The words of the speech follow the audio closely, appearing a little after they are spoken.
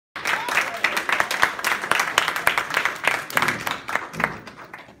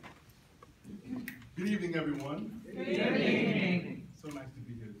Good evening, everyone. Good evening. So nice to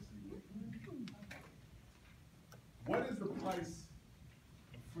be here this evening. What is the price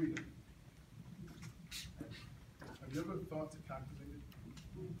of freedom? Have you ever thought to calculate it?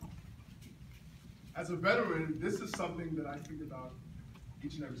 As a veteran, this is something that I think about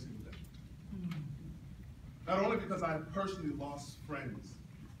each and every single day. Not only because I have personally lost friends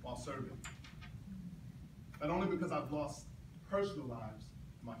while serving, not only because I've lost personal lives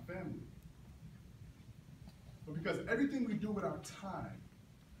in my family, but because everything we do with our time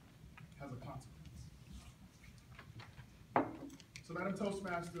has a consequence. So, Madam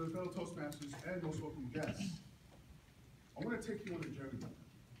Toastmaster, fellow Toastmasters, and most welcome guests, I want to take you on a journey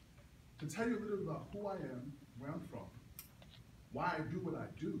to tell you a little bit about who I am, where I'm from, why I do what I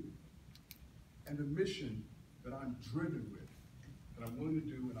do, and the mission that I'm driven with, that I'm willing to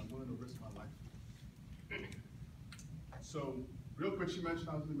do, and I'm willing to risk my life for. So, real quick, she mentioned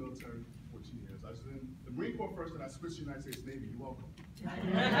I was in the military for 14 years. I was in the Marine Corps first, and I switched to the United States Navy. You're welcome.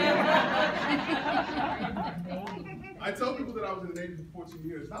 I tell people that I was in the Navy for 14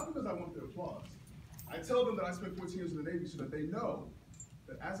 years, not because I want their applause. I tell them that I spent 14 years in the Navy so that they know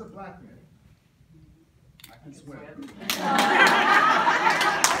that as a black man, I can swim.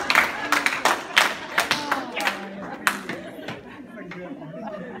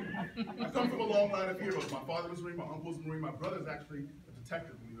 I come from a long line of heroes. My father was a Marine, my uncle was a Marine, my brother's actually a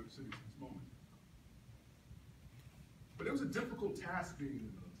detective in New York City at this moment. But it was a difficult task being in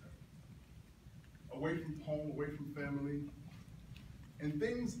the military. Away from home, away from family. And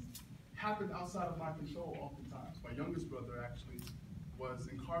things happened outside of my control oftentimes. My youngest brother actually was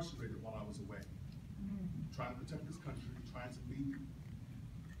incarcerated while I was away, trying to protect this country, trying to lead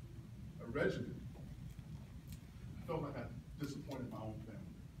a regiment. I felt like I disappointed my own family.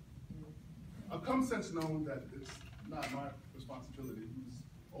 I've come since knowing that it's not my responsibility. Who's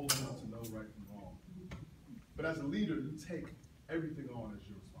old enough to know right from wrong. But as a leader, you take everything on as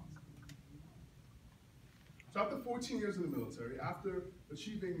your responsibility. So after 14 years in the military, after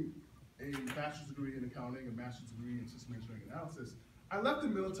achieving a bachelor's degree in accounting, a master's degree in system engineering analysis, I left the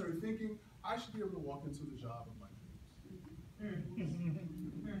military thinking I should be able to walk into the job of my dreams.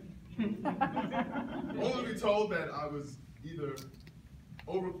 Only to be told that I was either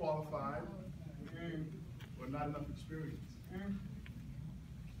overqualified or not enough experience.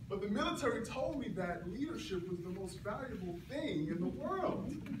 But the military told me that leadership was the most valuable thing in the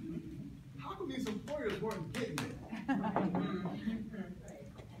world. How come these employers weren't getting it?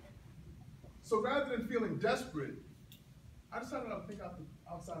 So rather than feeling desperate, I decided I would think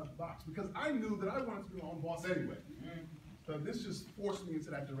outside of the box because I knew that I wanted to be my own boss anyway. So this just forced me into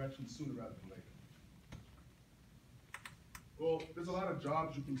that direction sooner rather than later. Well, there's a lot of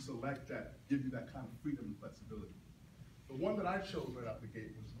jobs you can select that give you that kind of freedom and flexibility. The one that I chose right out the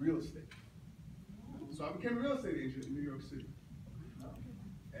gate was real estate. So I became a real estate agent in New York City.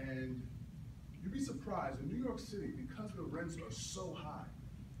 And you'd be surprised, in New York City, because the rents are so high,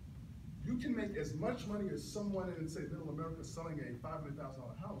 you can make as much money as someone in, say, Middle America selling a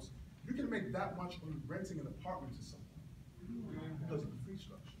 $500,000 house. You can make that much on renting an apartment to someone because of the fee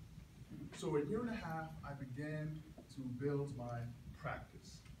structure. So a year and a half, I began to build my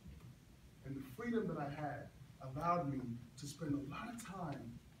practice. And the freedom that I had allowed me to spend a lot of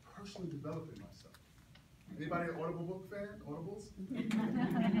time personally developing myself. Anybody an Audible book fan? Audibles?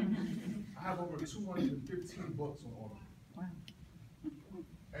 I have over 215 books on Audible. Wow.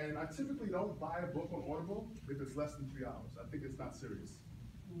 And I typically don't buy a book on Audible if it's less than 3 hours. I think it's not serious.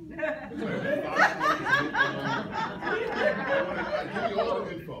 Give me all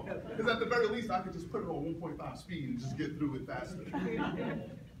the info. Because at the very least, I could just put it on 1.5 speed and just get through it faster.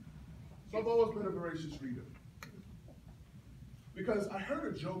 So I've always been a voracious reader. Because I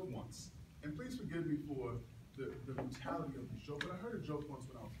heard a joke once, and please forgive me for the brutality of this joke, but I heard a joke once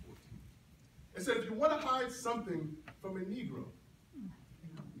when I was 14. It said, if you want to hide something from a Negro,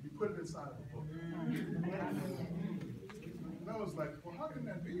 you put it inside of a book. And I was like, well, how can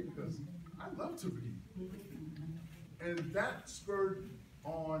that be? Because I love to read. And that spurred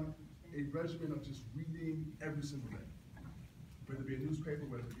on a regimen of just reading every single day. Whether it be a newspaper,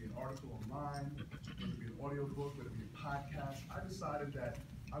 whether it be an article online, whether it be an audio book, whether it be a podcast, I decided that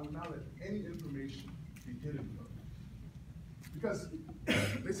I would not let any information be hidden from me. Because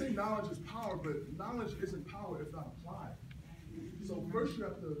they say knowledge is power, but knowledge isn't power if not applied. So first you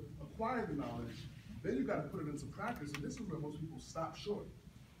have to acquire the knowledge, then you got to put it into practice, and this is where most people stop short.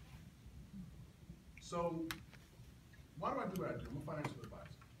 So why do I do what I do? I'm a financial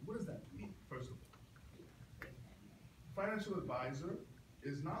advisor. What does that mean, first of all? Financial advisor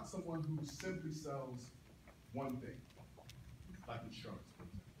is not someone who simply sells one thing, like insurance, for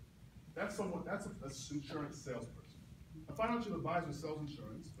example. That's an insurance salesperson. A financial advisor sells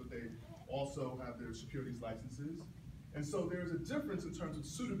insurance, but they also have their securities licenses. And so there's a difference in terms of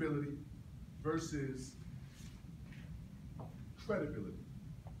suitability versus credibility.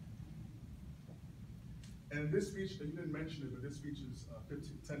 And this speech, you didn't mention it, but this speech is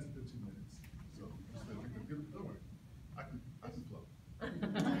 10 to 15 minutes. So don't worry, I can flow.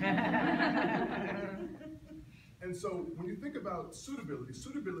 And so when you think about suitability,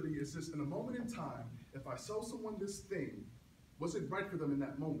 suitability is just in a moment in time, if I sell someone this thing, was it right for them in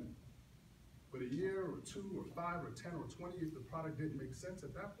that moment? But a year or 2 or 5 or 10 or 20, if the product didn't make sense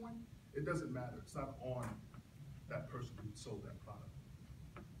at that point, it doesn't matter. It's not on that person who sold that product.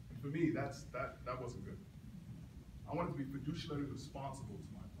 And for me, that wasn't good. I wanted to be fiduciarily responsible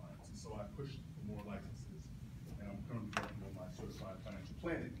to my clients, and so I pushed for more licenses, and I'm currently working on my certified financial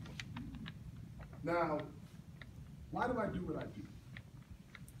planning. Now, why do I do what I do?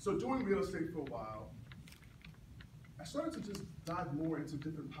 So doing real estate for a while, I started to just dive more into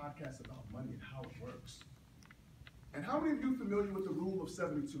different podcasts about money and how it works. And how many of you are familiar with the rule of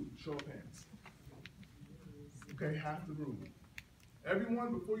 72? Show of hands. Okay, half the room.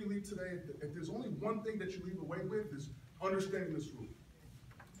 Everyone, before you leave today, if there's only one thing that you leave away with, is understanding this rule.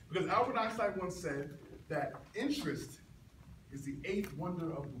 Because Albert Einstein once said that interest is the 8th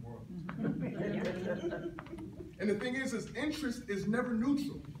wonder of the world. And the thing is interest is never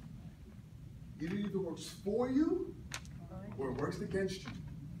neutral. It either works for you or it works against you.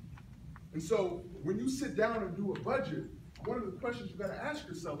 And so when you sit down and do a budget, one of the questions you got to ask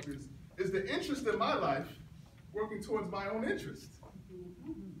yourself is the interest in my life working towards my own interest?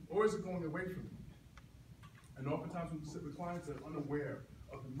 Or is it going away from me? And oftentimes when you sit with clients that are unaware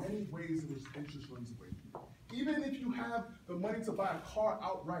of the many ways in which interest runs away from you. Even if you have the money to buy a car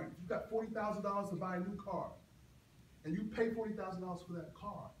outright, you've got $40,000 to buy a new car, and you pay $40,000 for that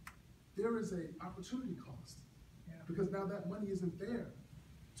car, there is an opportunity cost. Because now that money isn't there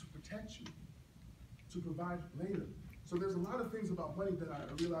to protect you, to provide later. So there's a lot of things about money that I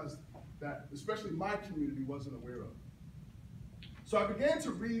realized that especially my community wasn't aware of. So I began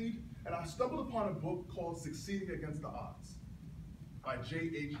to read, and I stumbled upon a book called Succeeding Against the Odds by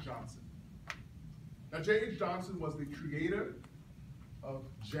J.H. Johnson. Now, J.H. Johnson was the creator of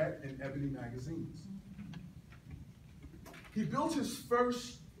Jet and Ebony magazines. He built his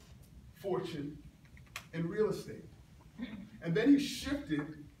first fortune in real estate. And then he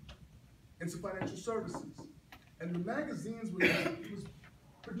shifted into financial services. And the magazines, he was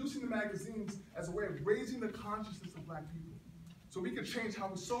producing the magazines as a way of raising the consciousness of Black people. So we could change how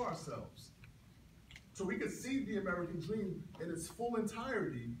we saw ourselves. So we could see the American dream in its full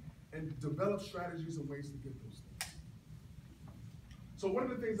entirety and develop strategies and ways to get those things. So one of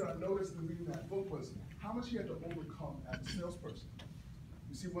the things that I noticed in reading that book was how much he had to overcome as a salesperson.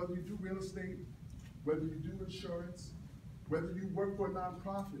 You see, whether you do real estate, whether you do insurance, whether you work for a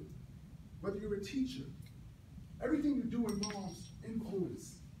nonprofit, whether you're a teacher, everything you do involves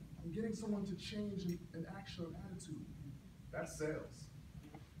influence and getting someone to change an action or attitude. That's sales.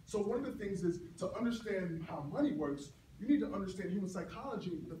 So one of the things is to understand how money works, you need to understand human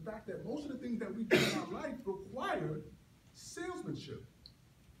psychology, the fact that most of the things that we do in our life require salesmanship,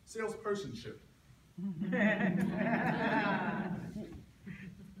 salespersonship.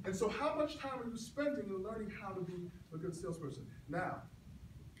 And so how much time are you spending in learning how to be a good salesperson? Now,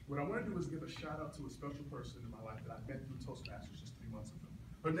 what I want to do is give a shout out to a special person in my life that I met through Toastmasters just 3 months ago.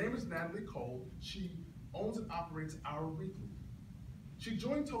 Her name is Natalie Cole. She owns and operates Our Weekly. She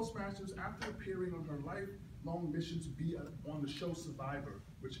joined Toastmasters after appearing on her lifelong mission to be on the show Survivor,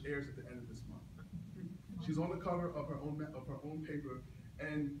 which airs at the end of this month. She's on the cover of her own paper,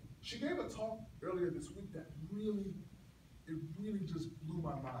 and she gave a talk earlier this week that really just blew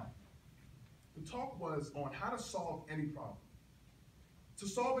my mind. The talk was on how to solve any problem. To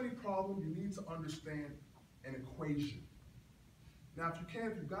solve any problem, you need to understand an equation. Now, if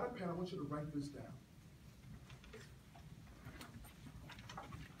you've got a pen, I want you to write this down.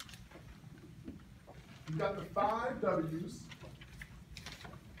 You've got the 5 W's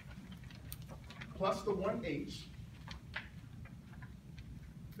plus the 1 H.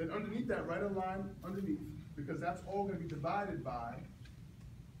 Then underneath that, write a line underneath, because that's all going to be divided by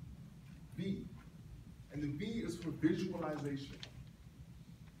V. And the V is for visualization.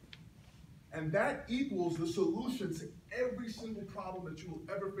 And that equals the solution to every single problem that you will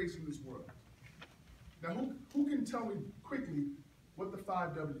ever face in this world. Now, who can tell me quickly what the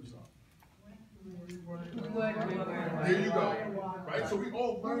 5 W's are? There you go. Right? So we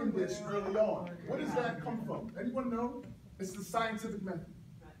all learned this early on. Where does that come from? Anyone know? It's the scientific method.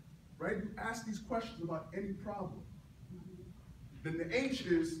 Right? You ask these questions about any problem. Then the H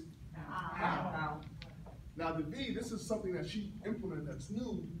is How? Now the V, this is something that she implemented that's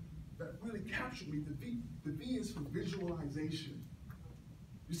new, that really captured me. The V is for visualization.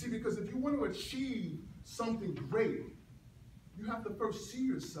 You see, because if you want to achieve something great, you have to first see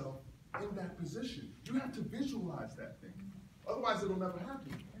yourself in that position. You have to visualize that thing. Otherwise, it'll never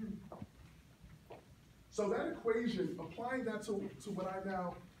happen. So that equation, applying that to what I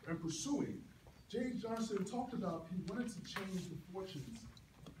now am pursuing, J. Johnson talked about he wanted to change the fortunes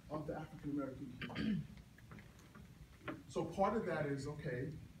of the African American community. So part of that is,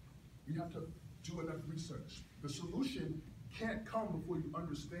 okay, you have to do enough research. The solution can't come before you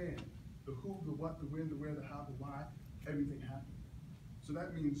understand the who, the what, the when, the where, the how, the why, everything happened. So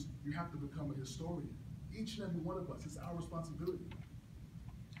that means you have to become a historian. Each and every one of us, it's our responsibility.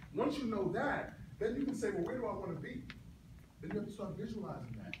 Once you know that, then you can say, well, where do I want to be? Then you have to start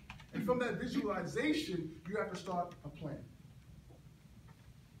visualizing that. And from that visualization, you have to start a plan.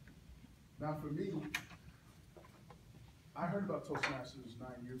 Now for me, I heard about Toastmasters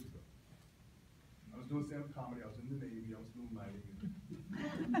 9 years ago. I was doing stand-up comedy, I was in the Navy, I was moonlighting.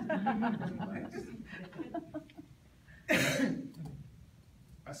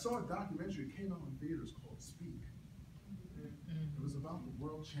 I saw a documentary, it came out in theaters called Speak. It was about the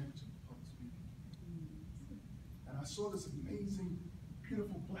World Championship of Public Speaking. And I saw this amazing,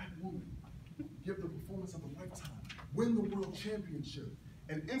 beautiful black woman give the performance of a lifetime, win the World Championship,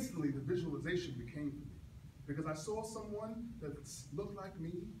 and instantly the visualization became for me. Because I saw someone that looked like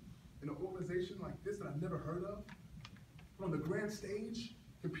me in an organization like this that I've never heard of, on the grand stage,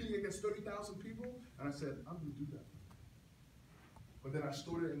 competing against 30,000 people, and I said, I'm gonna do that. But then I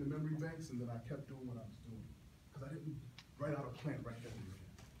stored it in the memory banks, and then I kept doing what I was doing. Because I didn't write out a plan right then and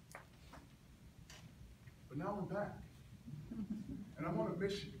there. But now I'm back, and I'm on a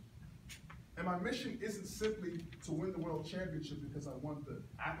mission. And my mission isn't simply to win the world championship because I want the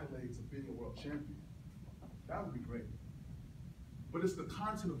accolades of being a world champion. That would be great. But it's the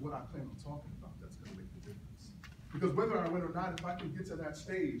content of what I plan on talking about that's going to make the difference. Because whether I win or not, if I can get to that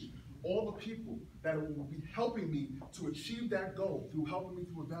stage, all the people that will be helping me to achieve that goal, through helping me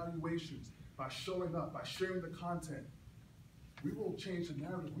through evaluations, by showing up, by sharing the content, we will change the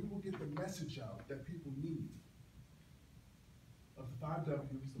narrative. We will get the message out that people need of the 5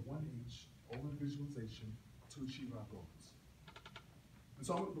 W's, the 1 H, over visualization to achieve our goals. And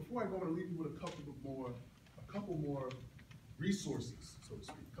so before I go, I'm going to leave you with a couple more resources, so to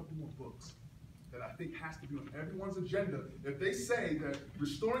speak, a couple more books that I think has to be on everyone's agenda if they say that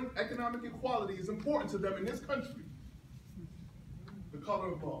restoring economic equality is important to them in this country. The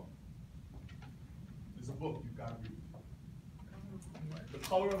Color of Law is a book you've got to read. The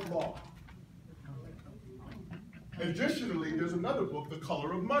Color of Law. Additionally, there's another book, The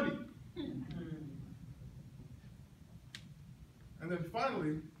Color of Money. And then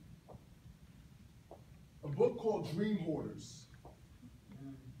finally, a book called Dream Hoarders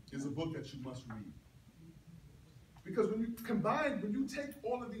is a book that you must read. Because when you take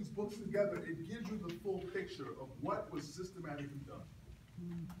all of these books together, it gives you the full picture of what was systematically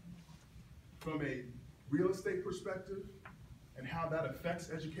done. From a real estate perspective, and how that affects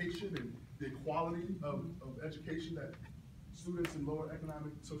education and the equality of education that students in lower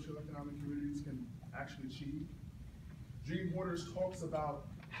economic, socioeconomic communities can actually achieve. Dream Hoarders talks about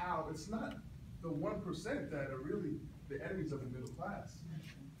how it's not the 1% that are really the enemies of the middle class.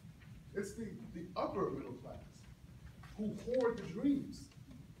 It's the upper middle class who hoard the dreams,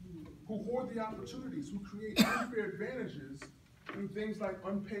 who hoard the opportunities, who create unfair advantages through things like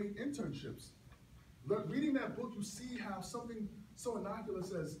unpaid internships. Reading that book, you see how something so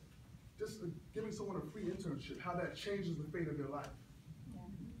innocuous as just giving someone a free internship, how that changes the fate of their life.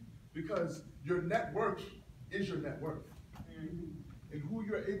 Because your net worth is your net worth. And who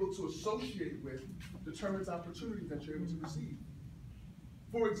you're able to associate with determines opportunities that you're able to receive.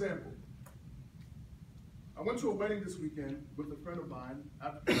 For example, I went to a wedding this weekend with a friend of mine,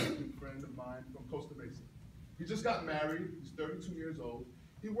 African-American friend of mine from Costa Mesa. He just got married, he's 32 years old.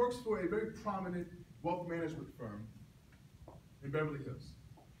 He works for a very prominent wealth management firm in Beverly Hills.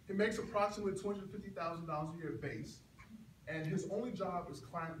 He makes approximately $250,000 a year base, and his only job is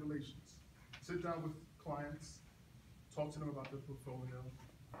client relations. Sit down with clients, talk to them about their portfolio,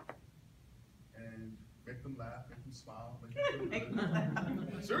 and make them laugh, make them smile, make them feel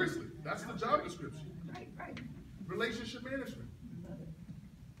good. Seriously, that's the job description. Right. Relationship management.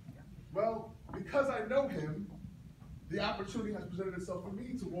 Well, because I know him, the opportunity has presented itself for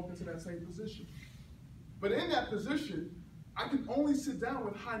me to walk into that same position. But in that position, I can only sit down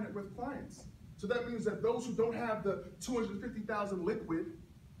with high net worth clients. So that means that those who don't have the $250,000 liquid,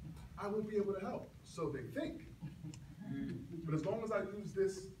 I won't be able to help. So they think. But as long as I use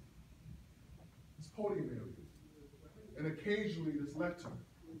this podium area, and occasionally this lectern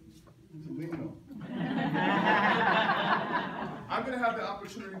to lean on. I'm going to have the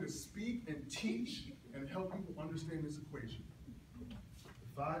opportunity to speak and teach and help people understand this equation. The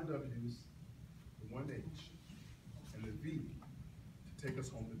 5 W's, the 1 H, and the V to take us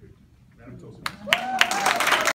home to victory. Madam Toastmaster.